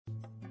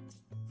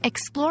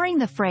exploring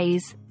the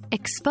phrase,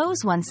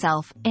 expose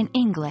oneself, in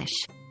English.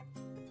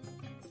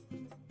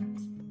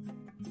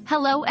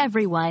 Hello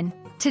everyone.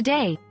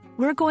 Today,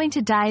 we're going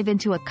to dive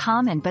into a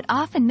common but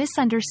often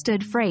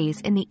misunderstood phrase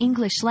in the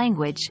English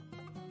language,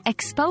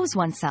 expose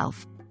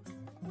oneself.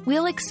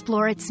 We'll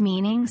explore its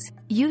meanings,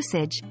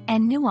 usage,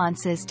 and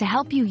nuances to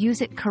help you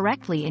use it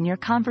correctly in your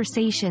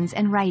conversations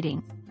and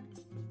writing.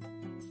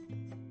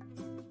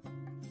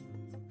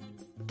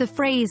 The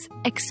phrase,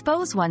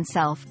 expose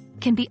oneself,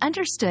 can be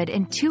understood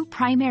in two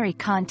primary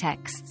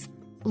contexts,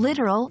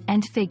 literal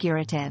and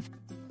figurative.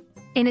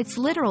 In its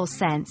literal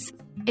sense,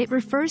 it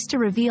refers to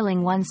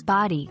revealing one's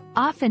body,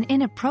 often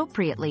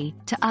inappropriately,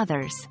 to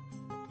others.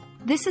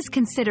 This is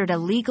considered a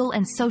legal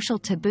and social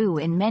taboo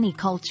in many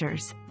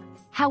cultures.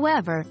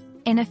 However,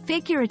 in a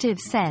figurative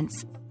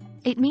sense,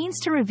 it means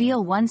to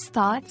reveal one's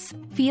thoughts,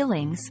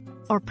 feelings,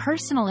 or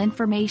personal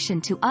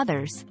information to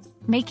others,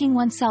 making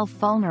oneself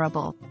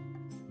vulnerable.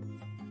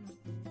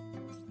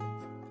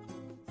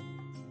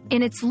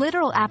 In its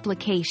literal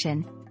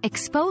application,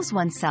 expose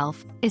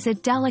oneself is a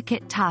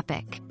delicate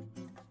topic.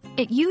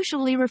 It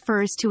usually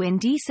refers to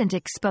indecent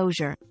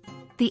exposure,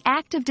 the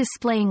act of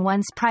displaying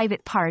one's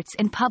private parts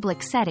in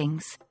public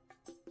settings.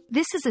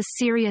 This is a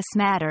serious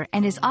matter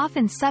and is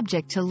often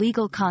subject to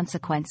legal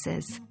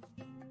consequences.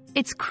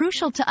 It's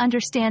crucial to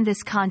understand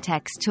this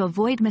context to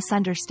avoid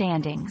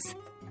misunderstandings.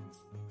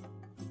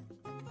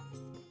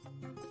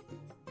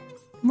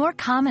 More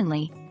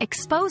commonly,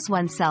 expose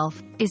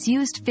oneself is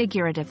used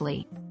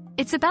figuratively.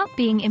 It's about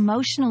being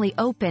emotionally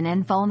open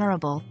and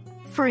vulnerable.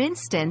 For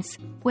instance,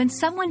 when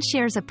someone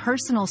shares a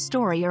personal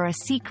story or a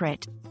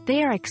secret,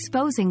 they are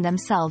exposing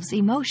themselves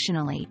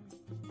emotionally.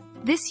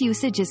 This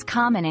usage is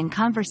common in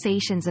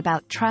conversations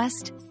about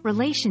trust,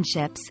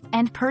 relationships,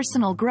 and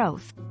personal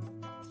growth.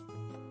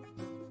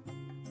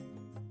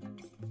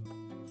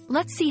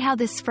 Let's see how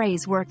this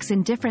phrase works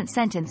in different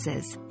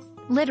sentences.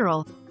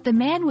 Literal: the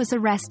man was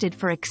arrested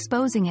for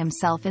exposing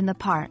himself in the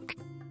park.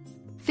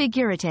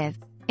 Figurative: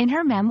 in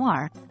her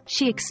memoir,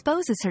 she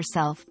exposes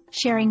herself,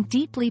 sharing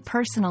deeply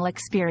personal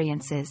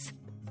experiences.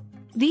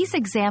 These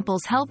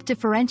examples help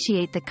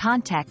differentiate the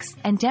context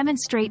and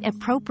demonstrate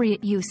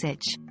appropriate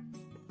usage.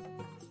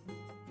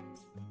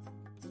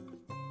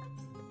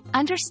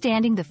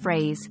 Understanding the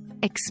phrase,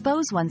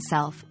 expose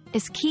oneself,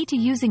 is key to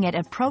using it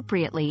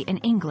appropriately in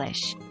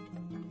English.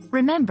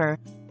 Remember,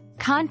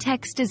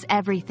 context is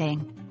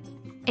everything.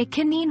 It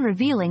can mean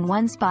revealing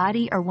one's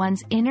body or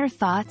one's inner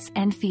thoughts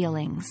and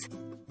feelings.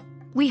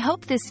 We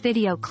hope this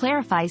video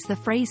clarifies the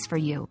phrase for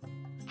you.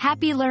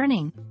 Happy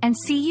learning, and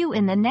see you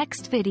in the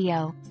next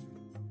video.